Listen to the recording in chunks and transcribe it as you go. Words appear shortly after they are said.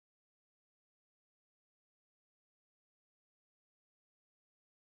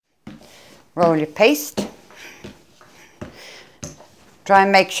Roll your paste. Try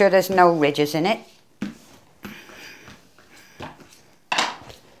and make sure there's no ridges in it.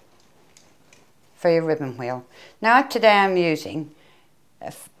 For your ribbon wheel. Now today I'm using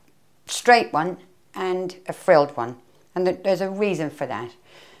a straight one and a frilled one, and there's a reason for that.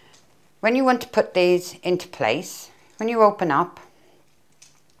 When you want to put these into place, when you open up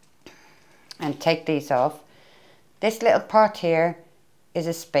and take these off, this little part here is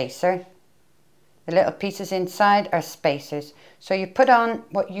a spacer. The little pieces inside are spacers. So you put on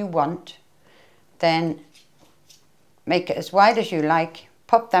what you want, then make it as wide as you like,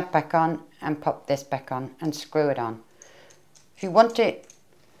 pop that back on and pop this back on and screw it on. If you want it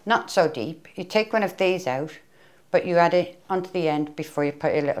not so deep, you take one of these out, but you add it onto the end before you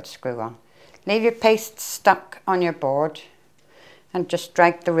put your little screw on. Leave your paste stuck on your board and just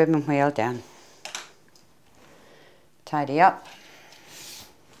drag the ribbon wheel down. Tidy up.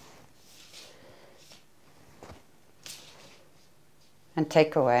 And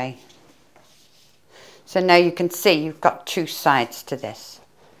take away. So now you can see you've got two sides to this.